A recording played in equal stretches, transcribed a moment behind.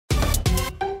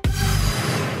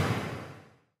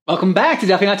Welcome back to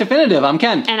Definitely Not Definitive. I'm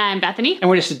Ken. And I'm Bethany. And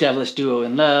we're just a devilish duo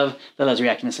in love that loves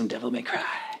reacting to some Devil May Cry.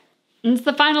 And it's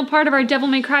the final part of our Devil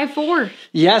May Cry 4.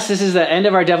 Yes, this is the end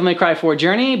of our Devil May Cry 4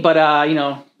 journey, but,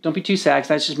 don't be too sad, 'cause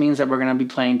that just means that we're going to be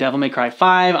playing Devil May Cry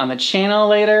 5 on the channel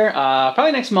later,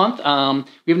 probably next month. We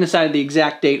haven't decided the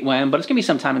exact date when, but it's going to be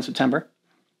sometime in September.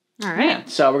 All right. Yeah,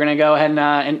 so we're going to go ahead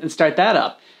and start that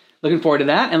up. Looking forward to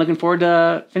that, and looking forward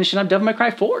to finishing up Devil May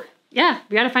Cry 4. Yeah,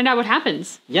 we got to find out what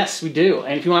happens. Yes, we do.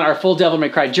 And if you want our full Devil May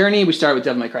Cry journey, we start with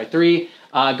Devil May Cry 3.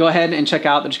 Go ahead and check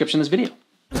out the description of this video.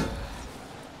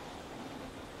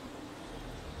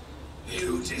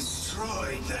 You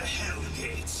destroyed the Hell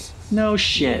Gates. No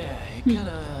shit. Yeah, it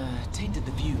kinda tainted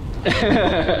the view.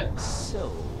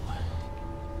 So,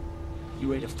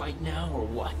 you ready to fight now or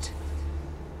what?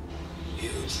 You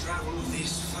traveled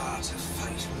this far to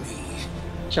fight me.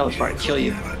 Jealous part to kill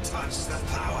you. Never touch the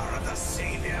power of the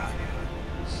Savior.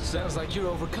 Sounds like you're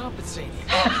overcompensating.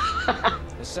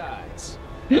 Besides,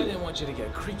 I didn't want you to get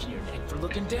a creak in your neck for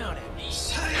looking down at me.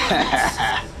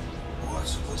 Silence.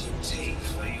 What would it take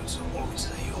for you to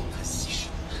alter your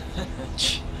position?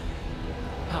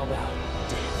 How about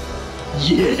death?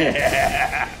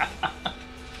 Yeah.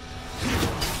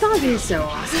 Dog is so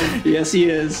awesome. Yes, he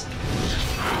is.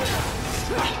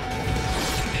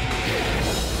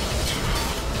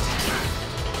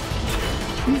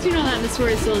 At least you know that the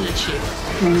sword is still in its sheath.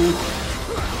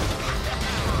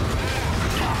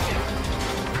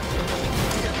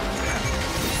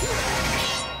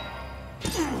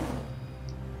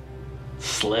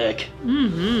 Slick.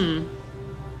 Mm-hmm.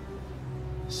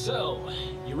 So,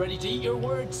 you ready to eat your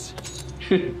words?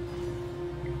 Do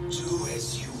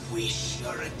as you wish.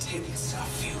 Your attempts are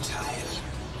futile.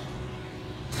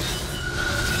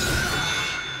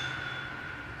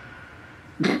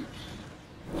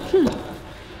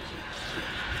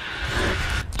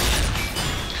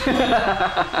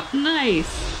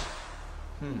 Nice.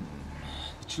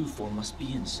 The true form must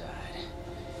be inside.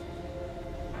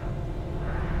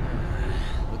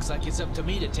 Looks like it's up to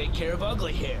me to take care of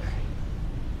ugly hair.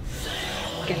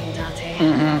 Get him, Dante.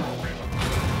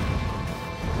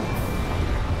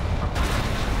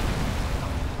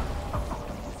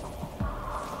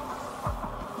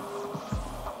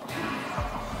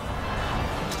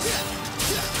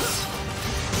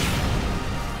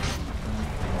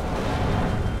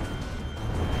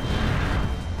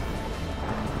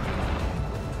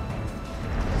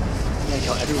 You gotta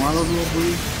kill every one of those little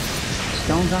blue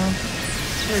stones on him?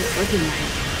 That's what it's looking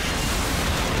like.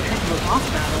 Heck of a boss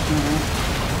battle.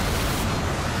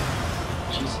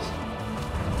 Jesus.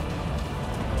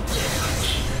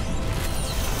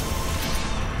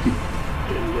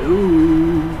 Hello.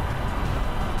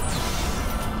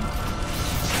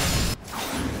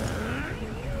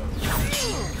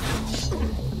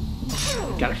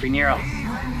 Got a free Nero.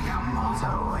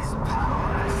 Yamato is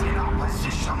powerless in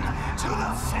opposition to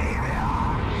the Savior.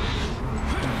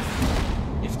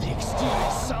 If the exterior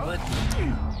is solid,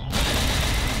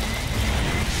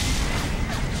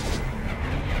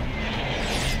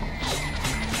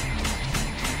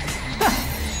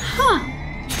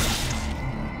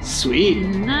 Sweet.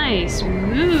 Nice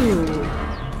move.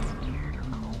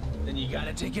 then you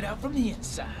gotta take it out from the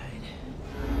inside.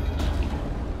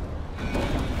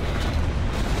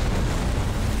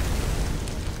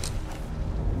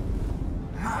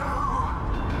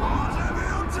 What have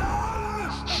you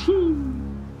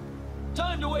done?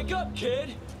 Time to wake up,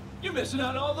 kid! You're missing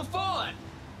out on all the fun!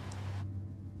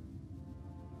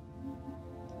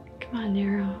 Come on,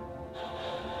 Nero.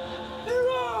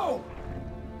 Nero!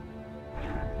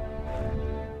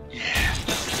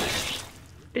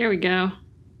 There we go.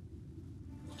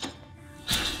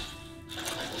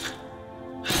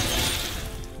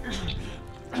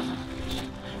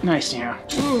 Nice, Nero.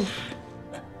 Oof.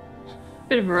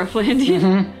 Bit of a rough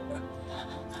landing.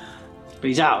 But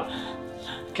he's out.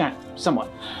 Kind of, somewhat.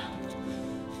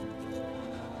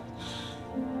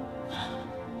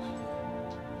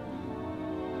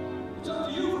 It's up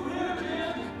to you from here,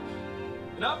 kid!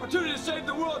 An opportunity to save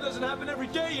the world doesn't happen every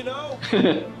day, you know?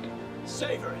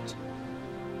 Savor it.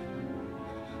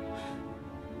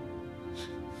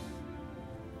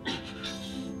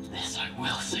 This I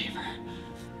will savor.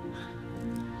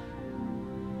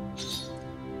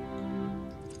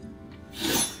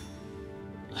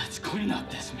 Let's clean up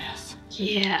this mess.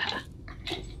 Yeah.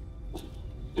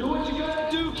 Do what you gotta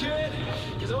do, kid!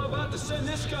 Because I'm about to send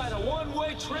this guy on a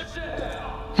one-way trip to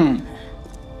hell!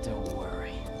 Don't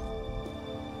worry.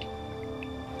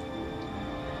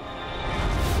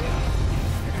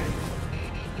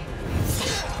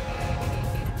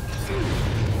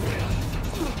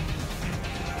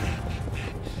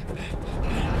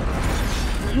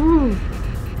 Ooh.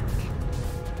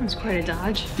 That was quite a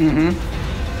dodge. Mm-hmm.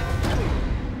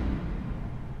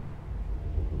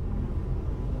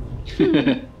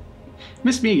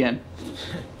 Missed me again.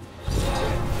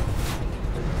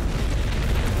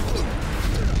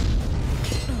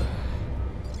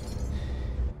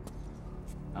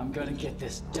 I'm gonna get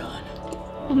this done.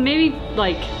 Well, maybe,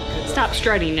 like, stop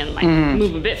strutting and, like,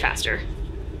 move a bit faster.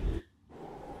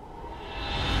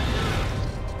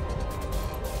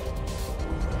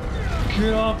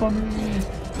 Get off on me.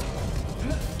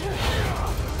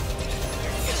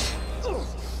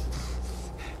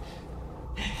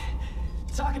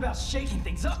 Talk about shaking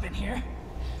things up in here.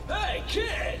 Hey,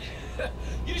 kid!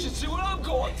 You should see what I'm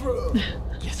going through.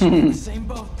 Guess we're in the same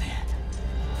boat then.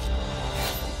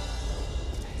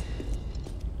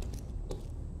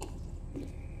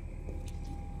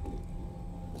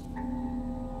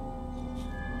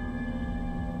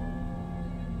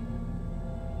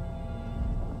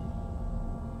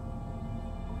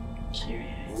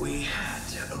 We had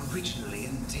originally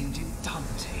intended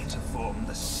Dante to form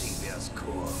the Savior's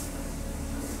Core.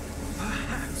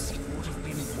 Perhaps it would have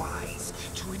been wise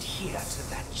to adhere to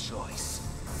that choice.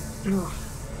 Ugh,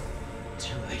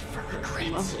 Too late for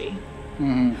regrets. lovely.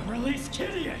 Release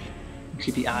Kitty!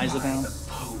 Creepy eyes I about.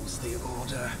 opposed the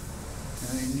order.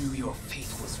 I knew your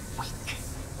faith was weak,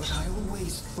 but I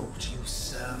always thought you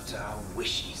served our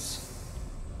wishes.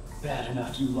 Bad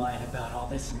enough you lying about all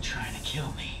this and trying to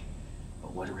kill me.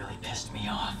 But what really pissed me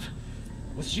off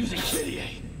was using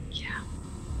Kitty. Yeah.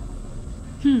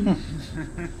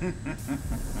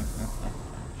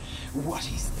 What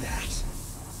is that?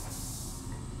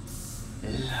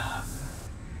 Love.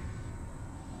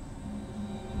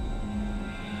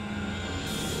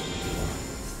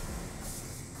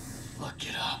 Look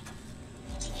it up.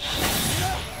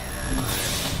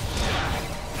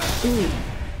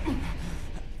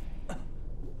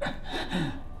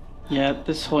 Yeah,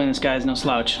 this holiness guy is no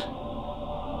slouch.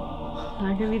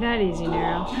 Not gonna be that easy,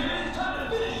 Nero.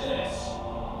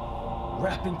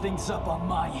 Wrapping things up on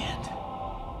my end.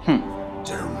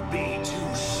 Don't be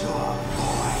too sure,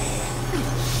 boy.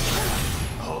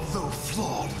 Although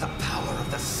flawed, the power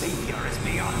of the Savior is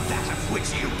beyond that of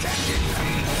which you can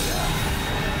defeat.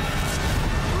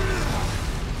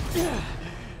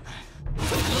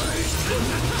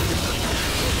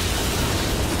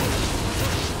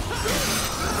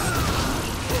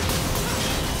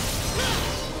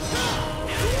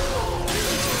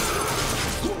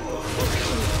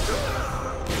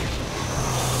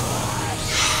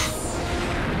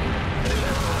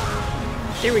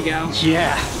 There we go.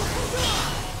 Yeah.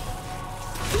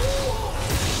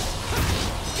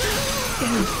 Get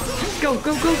him. Go,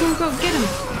 go, go, go, go. Get him.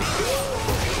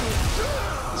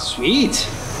 Sweet.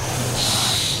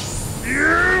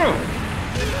 Yeah.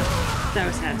 That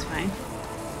was satisfying.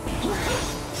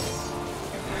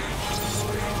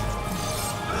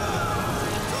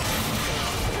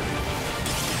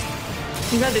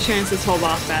 I'm glad they're showing us this whole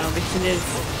boss battle because it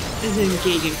is an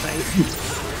engaging fight.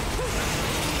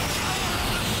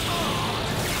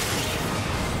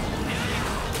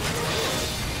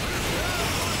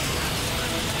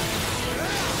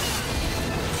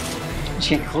 She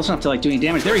can't get close enough to like do any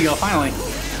damage. There we go, finally.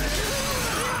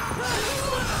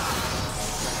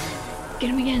 Get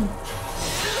him again.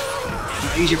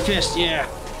 Now use your fist, yeah.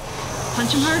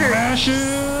 Punch him harder. Smash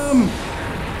him!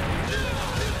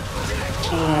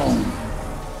 Boom.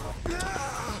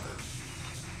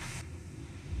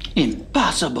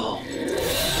 Impossible.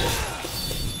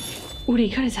 Oh, did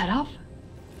he cut his head off?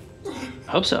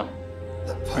 I hope so.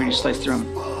 Or you just slice through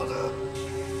him. Father,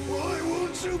 why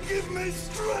won't you give me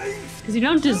strength? Because you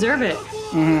don't deserve it.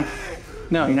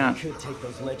 No, you're not. Could take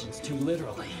those legends too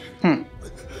literally. Hmm.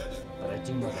 But I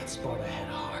do know that Sparta had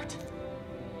a heart.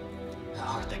 A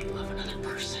heart that can love another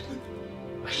person.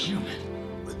 A human.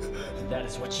 And that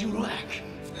is what you lack.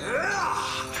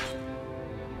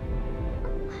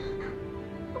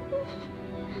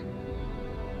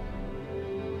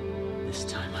 This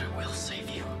time I will save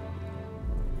you.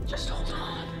 Just hold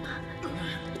on.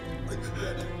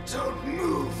 Don't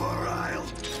move or I'll...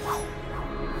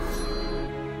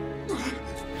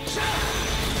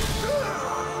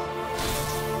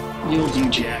 You'll do,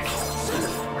 Jack.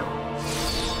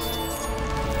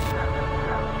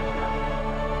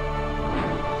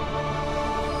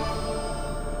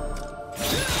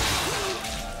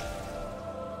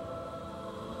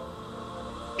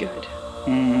 Good.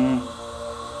 Mm-hmm.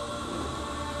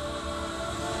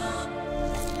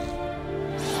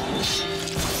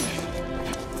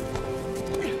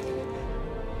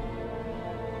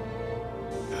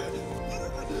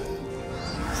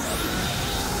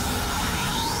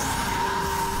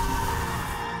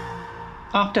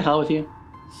 Off to hell with you.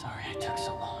 Sorry I took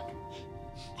so long.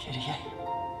 Kitty.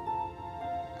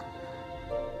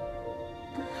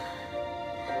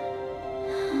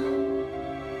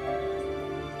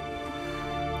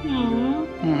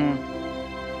 Mm-hmm.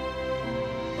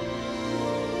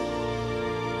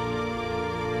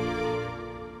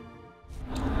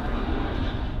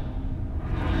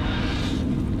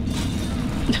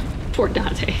 Poor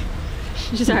Dante.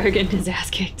 He's just out here getting his ass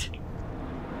kicked.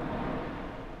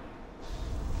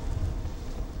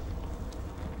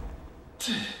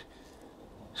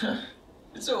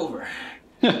 It's over.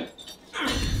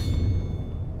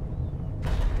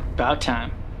 About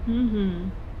time. Mm-hmm.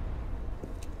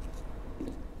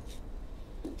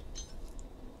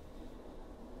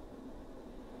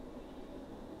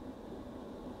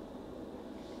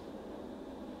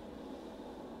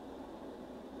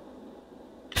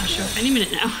 I'll show up any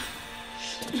minute now.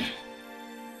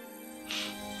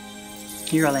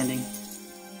 You're landing.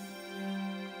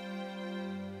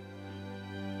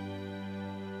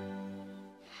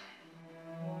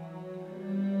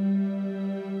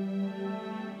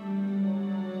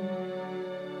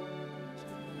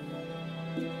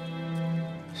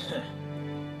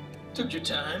 Took your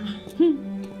time.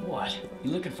 What?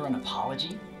 You looking for an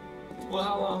apology? Well,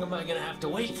 how long am I gonna have to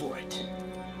wait for it?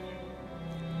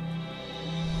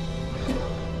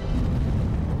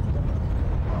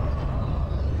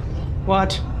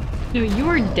 What? No,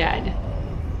 you're dead.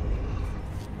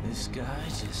 This guy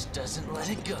just doesn't let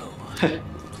it go.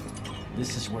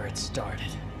 This is where it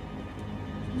started.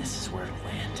 And this is where it'll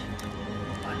end.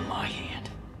 By my hand.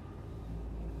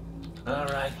 All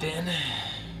right, then.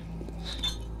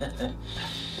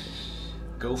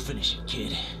 Go finish it,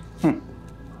 kid.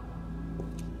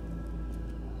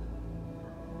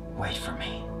 Wait for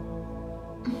me.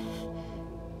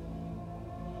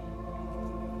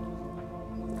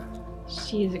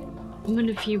 She is a woman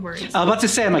of few words. I was about to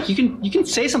say, I'm like, you can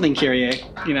say something, Kyrie,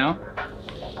 you know?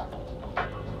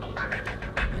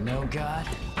 You know, God,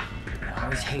 I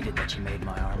always hated that you made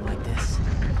my arm like this.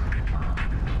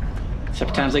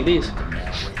 Except for times like these.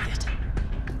 Now with it,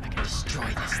 I can destroy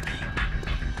this thing.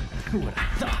 Who would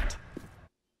have thought?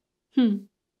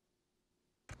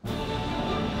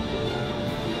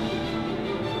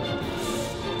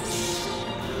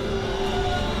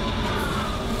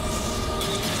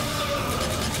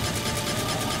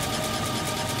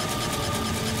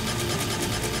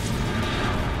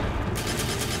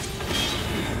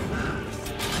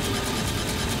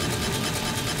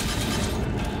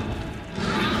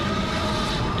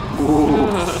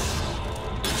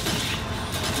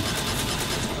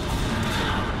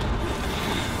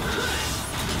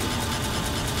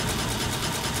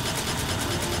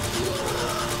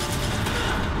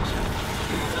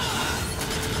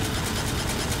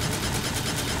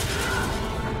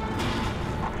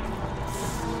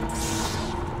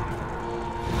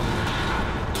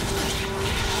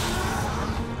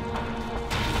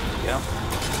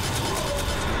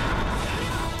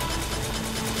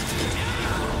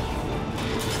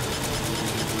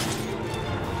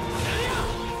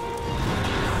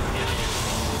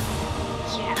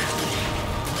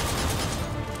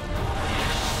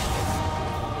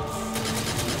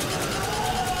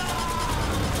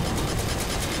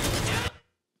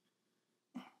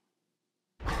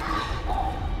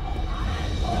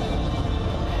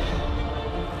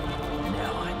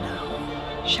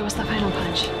 Show us the final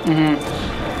punch.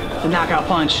 The knockout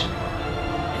punch.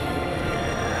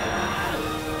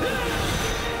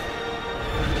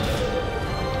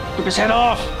 Rip his head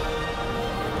off.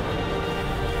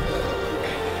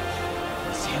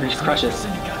 Or just crush it.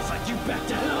 Send guys like you back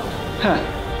to hell. Huh.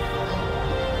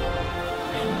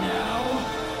 And now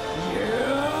you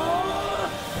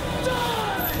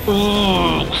die.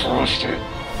 Oh, crushed it.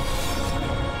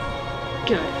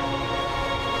 Good.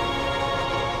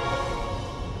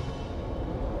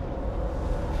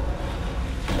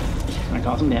 Gonna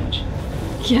cause some damage.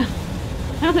 Yeah.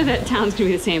 I don't think that town's gonna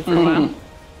be the same for a while.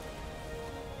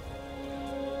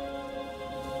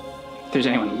 If there's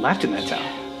anyone left in that town.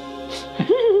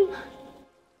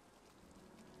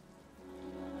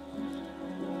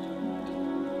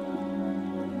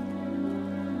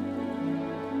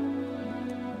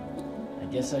 I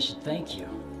guess I should thank you.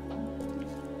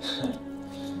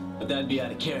 But that'd be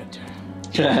out of character.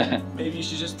 Maybe you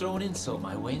should just throw an insult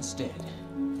my way instead.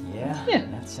 Yeah, Yeah.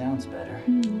 that sounds better.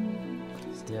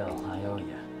 Still, I owe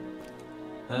you.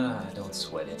 Ah, don't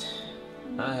sweat it.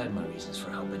 I had my reasons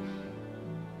for helping.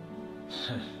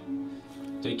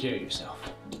 Take care of yourself.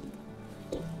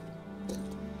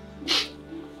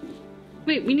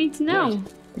 Wait, we need to know.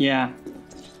 Wait. Yeah.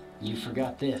 You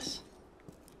forgot this.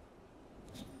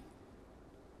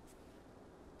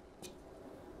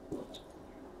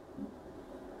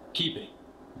 Keep it.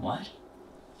 What?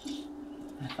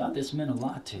 I thought this meant a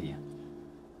lot to you.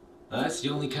 That's the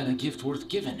only kind of gift worth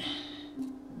giving.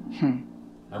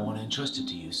 I want to entrust it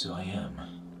to you, so I am.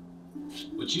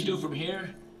 What you do from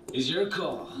here is your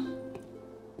call.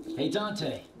 Hey,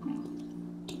 Dante.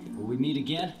 Will we meet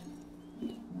again?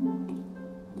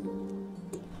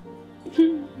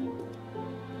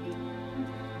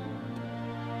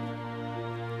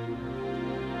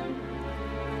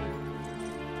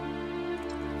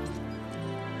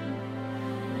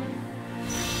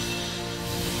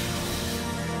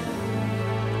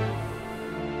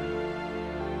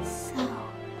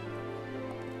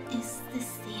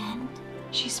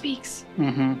 She speaks.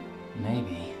 Mm-hmm.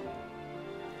 Maybe.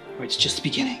 Or it's just the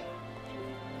beginning.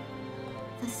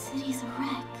 The city's a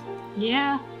wreck.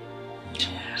 Yeah.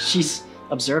 She's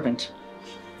observant.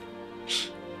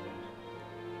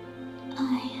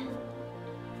 I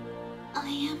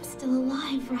am still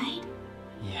alive, right?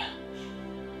 Yeah.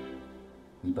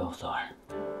 We both are.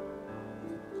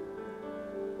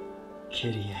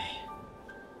 Kitty A.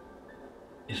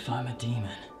 If I'm a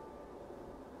demon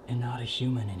and not a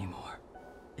human anymore,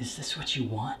 is this what you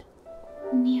want?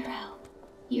 Nero,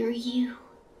 you're you.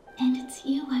 And it's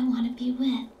you I want to be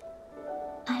with.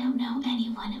 I don't know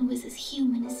anyone who is as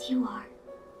human as you are.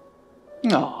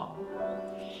 Aww.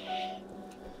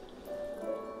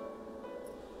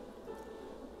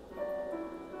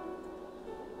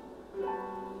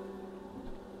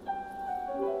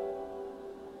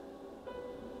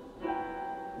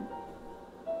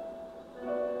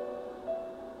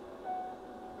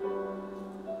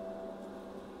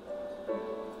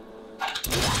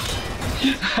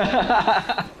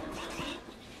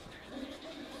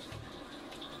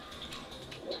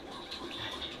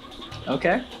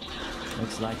 Okay.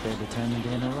 Looks like they're determined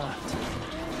to interrupt.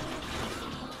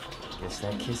 Guess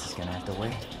that kiss is gonna have to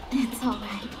wait. It's all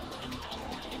right.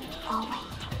 I'll wait.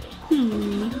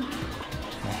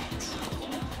 Thanks.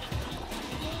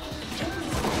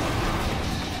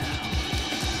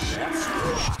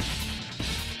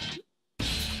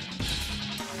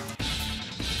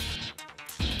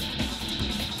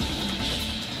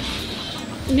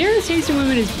 Nero's taste in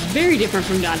women is very different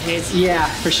from Dante's. Yeah,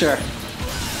 for sure.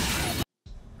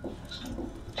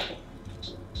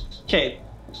 Okay,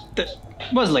 that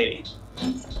was lady.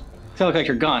 That looked like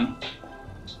her gun.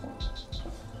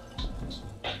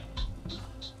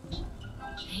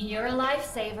 You're a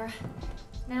lifesaver.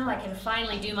 Now I can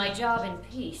finally do my job in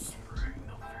peace.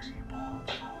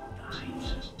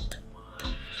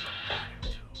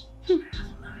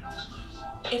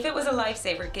 If it was a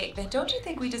lifesaver gig, then don't you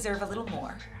think we deserve a little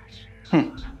more?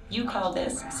 You call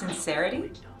this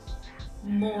sincerity?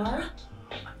 More?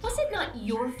 Was it not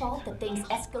your fault that things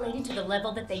escalated to the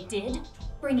level that they did,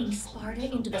 bringing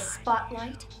Sparta into the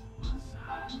spotlight?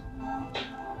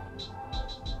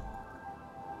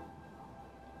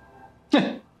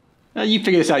 You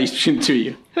figure this out between the two of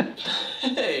you.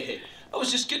 Hey, I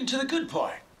was just getting to the good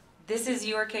part. This is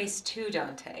your case too,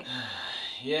 Dante.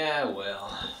 Yeah,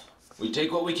 well, we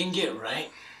take what we can get,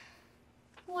 right?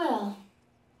 Well,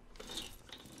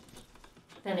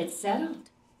 then it's settled.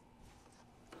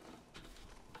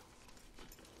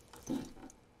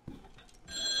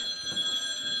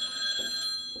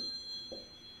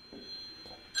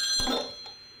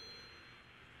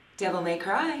 Devil may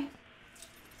cry.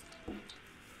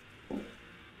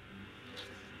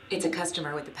 It's a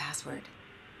customer with the password.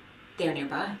 They're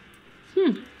nearby.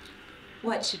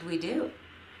 What should we do?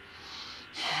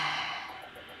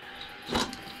 You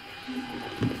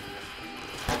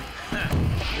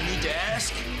need to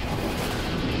ask?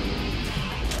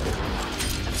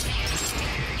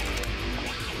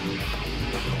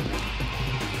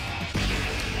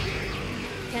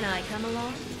 Can I come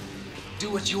along? Do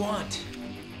what you want.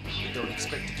 Don't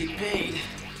expect to get paid.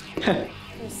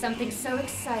 There's something so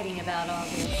exciting about all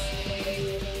this.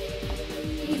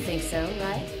 You think so,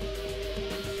 right?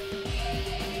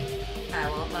 I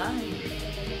won't mind.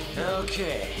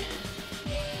 Okay.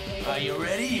 Are you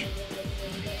ready?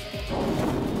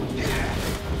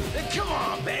 Then come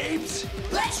on, babes.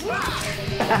 Let's rock!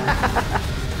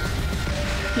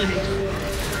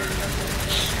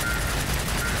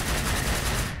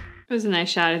 It was a nice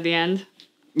shot at the end.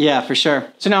 Yeah, for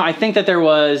sure. So now I think that there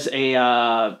was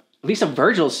a at least a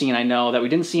Virgil scene I know that we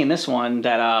didn't see in this one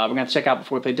that we're gonna have to check out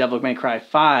before we play Devil May Cry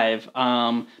 5.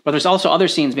 But there's also other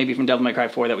scenes maybe from Devil May Cry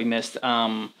 4 that we missed.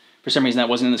 For some reason that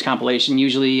wasn't in this compilation.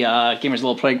 Usually Gamers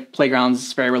Little Playground's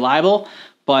is very reliable.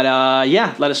 But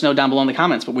yeah, let us know down below in the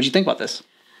comments. But what did you think about this?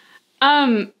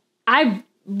 I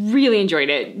really enjoyed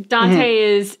it. Dante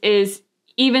is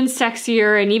even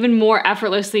sexier and even more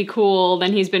effortlessly cool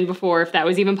than he's been before, if that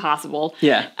was even possible.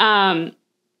 Yeah.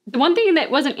 The one thing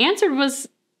that wasn't answered was,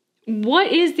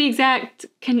 what is the exact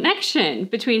connection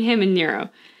between him and Nero?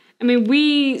 I mean,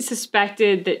 we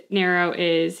suspected that Nero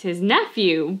is his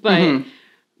nephew, but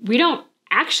we don't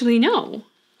actually know.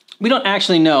 We don't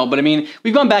actually know, but I mean,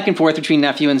 we've gone back and forth between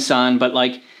nephew and son, but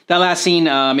like that last scene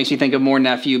makes me think of more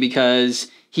nephew because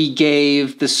he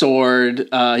gave the sword,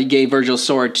 he gave Virgil's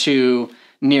sword to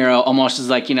Nero almost as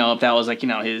like, if that was like,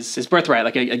 his birthright,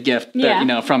 like a gift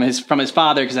that, from his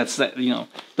father, because that's,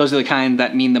 those are the kind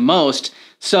that mean the most.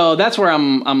 So that's where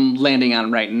I'm landing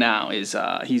on right now is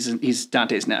he's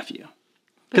Dante's nephew.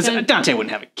 Because Dante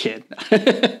wouldn't have a kid.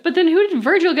 But then who did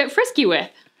Virgil get frisky with?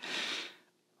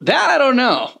 That I don't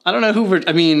know. I don't know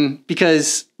who.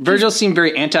 Because Virgil seemed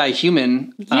very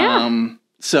anti-human. Yeah.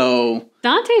 So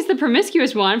Dante's the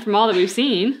promiscuous one from all that we've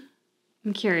seen.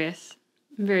 I'm curious.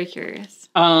 I'm very curious.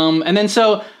 And then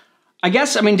so I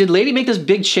guess did Lady make this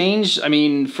big change?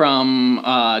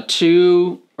 From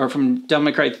 2 or from Devil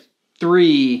May Cry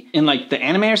 3 in like the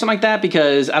anime or something like that?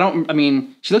 Because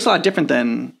she looks a lot different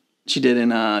than she did in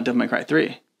Devil May Cry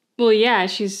 3. Well, yeah,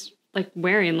 she's like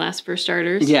wearing less for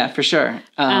starters. Yeah, for sure.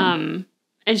 And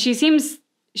she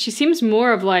seems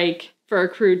more of like, for a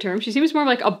crude term, she seems more of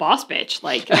like a boss bitch.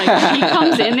 Like she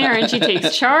comes in there and she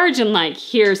takes charge and like,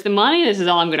 here's the money. This is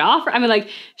all I'm going to offer.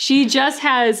 She just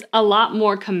has a lot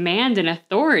more command and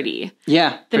authority.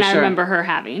 Yeah, than I remember her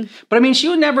having. But she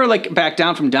would never like back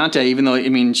down from Dante, even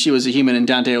though she was a human and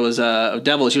Dante was a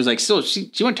devil. She was like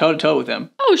she went toe to toe with him.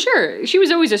 Oh sure, she was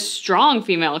always a strong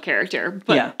female character.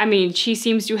 But yeah. She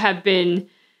seems to have been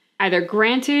either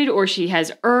granted or she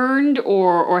has earned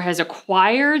or has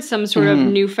acquired some sort of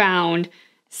newfound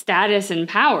status and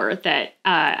power that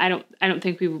I don't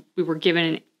think we were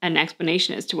given an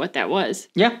explanation as to what that was.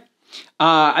 Yeah.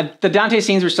 The Dante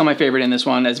scenes were still my favorite in this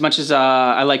one. As much as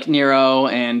I like Nero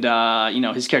and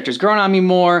his character's grown on me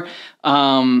more.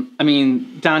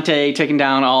 Dante taking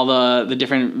down all the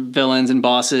different villains and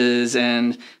bosses,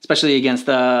 and especially against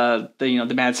the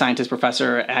mad scientist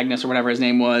Professor Agnes or whatever his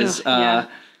name was. Yeah.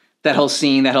 That whole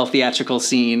scene, that whole theatrical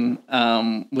scene,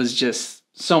 was just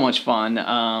so much fun.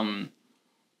 And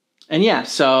yeah,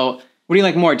 so what do you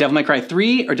like more, Devil May Cry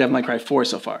 3 or Devil May Cry 4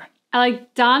 so far? I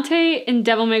like Dante in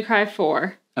Devil May Cry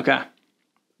 4. Okay.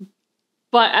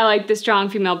 But I like the strong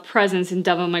female presence in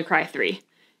Devil May Cry 3.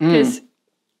 Because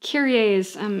Kyrie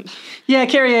is... yeah,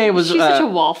 Kyrie was... She's such a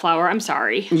wallflower. I'm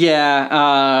sorry.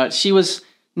 Yeah, she was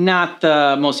not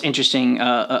the most interesting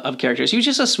of characters. She was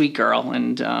just a sweet girl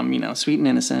and, sweet and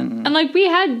innocent. And like we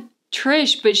had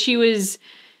Trish, but she was,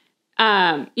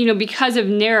 because of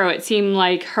Nero, it seemed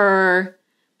like her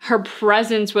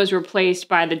presence was replaced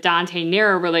by the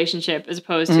Dante-Nero relationship as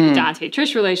opposed to the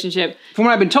Dante-Trish relationship. From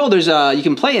what I've been told, there's you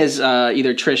can play as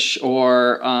either Trish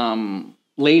or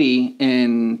Lady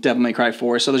in Devil May Cry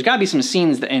 4. So there's got to be some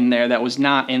scenes in there that was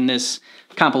not in this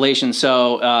compilation.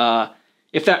 So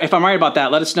if I'm right about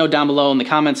that, let us know down below in the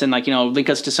comments and link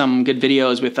us to some good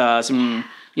videos with some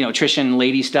Trish and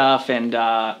Lady stuff. And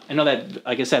I know that,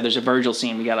 like I said, there's a Virgil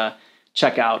scene we gotta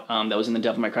check out that was in the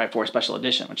Devil May Cry 4 Special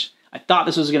Edition, which I thought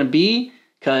this was gonna be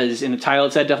because in the title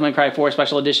it said Devil May Cry 4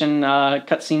 Special Edition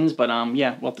cutscenes. But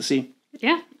yeah, we'll have to see.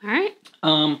 Yeah. All right.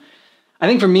 I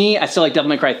think for me, I still like Devil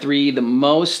May Cry 3 the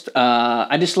most.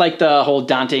 I just like the whole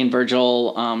Dante and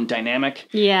Virgil dynamic.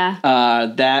 Yeah.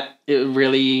 That it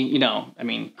really,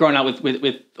 growing up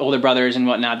with older brothers and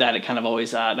whatnot, that it kind of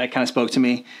always that kind of spoke to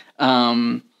me.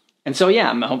 And so yeah,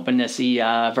 I'm hoping to see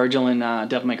Virgil in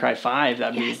Devil May Cry 5.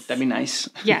 That'd be nice.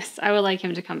 Yes, I would like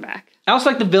him to come back. I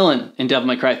also like the villain in Devil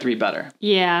May Cry 3 better.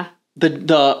 Yeah. The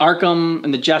Arkham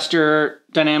and the Jester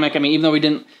dynamic. Even though we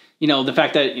didn't. The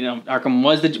fact that, Arkham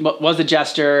was the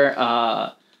Jester,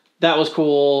 that was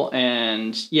cool.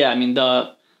 And yeah,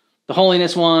 the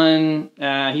Holiness one,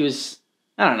 he was,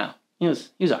 I don't know. He was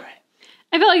all right.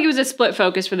 I felt like it was a split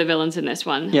focus for the villains in this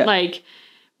one. Yeah. Like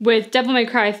with Devil May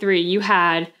Cry 3, you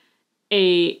had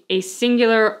a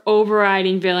singular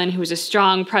overriding villain who was a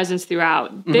strong presence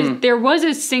throughout. There was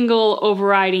a single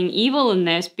overriding evil in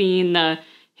this being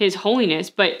his Holiness,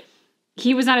 but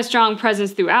he was not a strong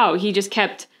presence throughout. He just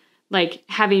kept like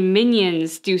having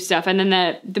minions do stuff. And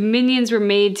then the minions were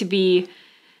made to be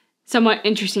somewhat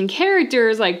interesting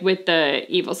characters, like with the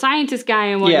evil scientist guy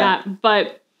and whatnot. Yeah.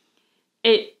 But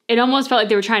it almost felt like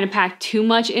they were trying to pack too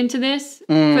much into this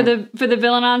for the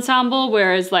villain ensemble.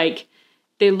 Whereas like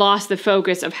they lost the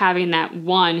focus of having that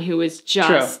one who was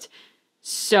just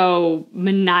so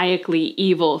maniacally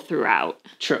evil throughout.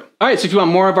 True. All right, so if you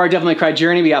want more of our Devil May Cry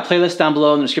journey, we got a playlist down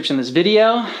below in the description of this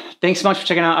video. Thanks so much for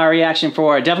checking out our reaction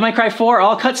for Devil May Cry 4,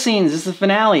 all cutscenes. This is the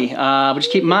finale, but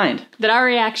just keep in mind that our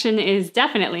reaction is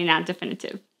definitely not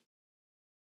definitive.